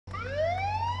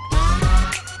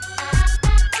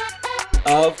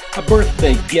of a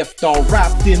birthday gift all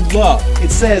wrapped in love.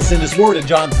 It says in his word in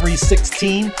John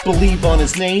 3:16, believe on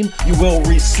his name, you will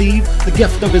receive the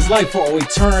gift of his life for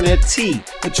eternity.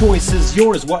 The choice is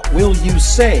yours, what will you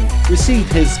say? Receive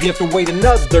his gift or wait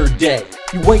another day.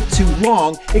 You wait too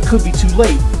long, it could be too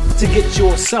late to get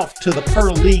yourself to the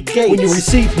pearly gates. When you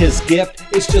receive his gift,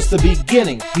 it's just the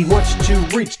beginning. He wants to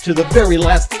reach to the very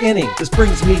last inning. This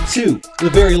brings me to the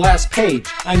very last page.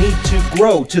 I need to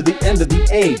grow to the end of the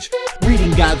age.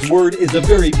 Reading God's word is a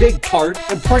very big part,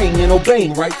 and praying and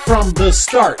obeying right from the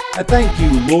start. I thank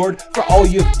you, Lord, for all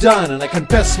you've done, and I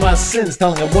confess my sins,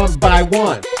 telling them one by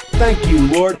one. Thank you,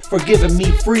 Lord, for giving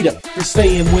me freedom, for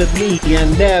staying with me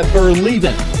and never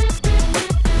leaving.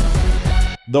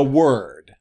 The Word.